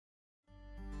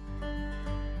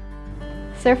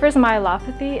Surfer's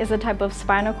myelopathy is a type of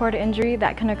spinal cord injury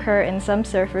that can occur in some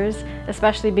surfers,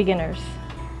 especially beginners.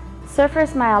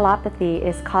 Surfer's myelopathy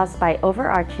is caused by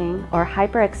overarching or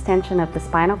hyperextension of the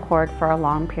spinal cord for a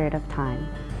long period of time.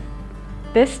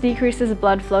 This decreases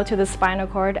blood flow to the spinal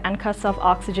cord and cuts off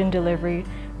oxygen delivery,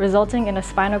 resulting in a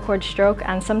spinal cord stroke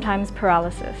and sometimes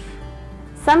paralysis.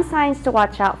 Some signs to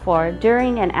watch out for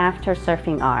during and after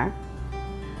surfing are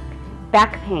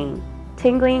back pain,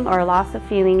 tingling or loss of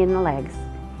feeling in the legs,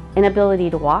 inability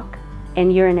to walk,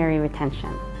 and urinary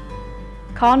retention.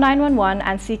 Call 911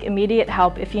 and seek immediate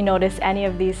help if you notice any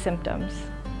of these symptoms.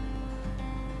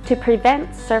 To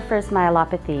prevent surfer's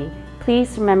myelopathy,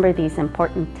 please remember these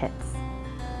important tips.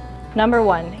 Number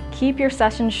 1, keep your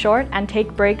sessions short and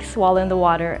take breaks while in the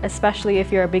water, especially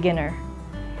if you're a beginner.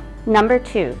 Number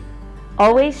 2,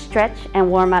 always stretch and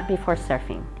warm up before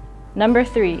surfing. Number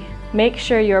 3, make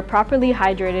sure you're properly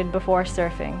hydrated before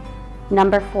surfing.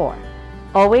 Number 4,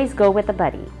 always go with a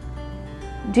buddy.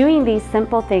 Doing these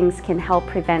simple things can help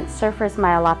prevent surfer's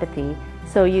myelopathy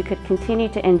so you could continue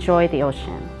to enjoy the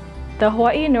ocean. The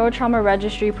Hawai'i Neurotrauma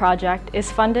Registry project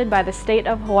is funded by the State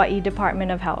of Hawaii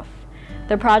Department of Health.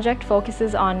 The project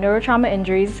focuses on neurotrauma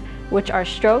injuries, which are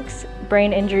strokes,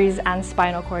 brain injuries, and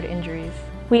spinal cord injuries.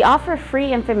 We offer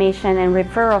free information and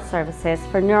referral services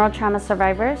for neurotrauma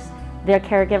survivors, their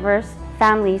caregivers,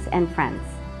 families, and friends.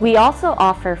 We also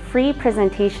offer free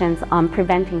presentations on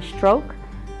preventing stroke,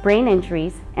 brain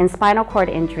injuries, and spinal cord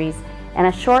injuries, and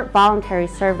a short voluntary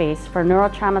surveys for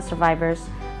neurotrauma survivors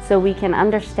so we can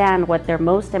understand what their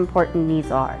most important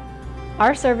needs are.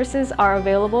 Our services are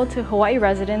available to Hawaii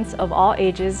residents of all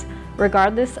ages,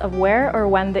 regardless of where or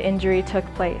when the injury took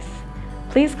place.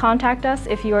 Please contact us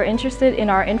if you are interested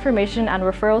in our information and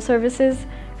referral services,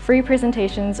 free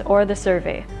presentations, or the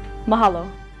survey. Mahalo.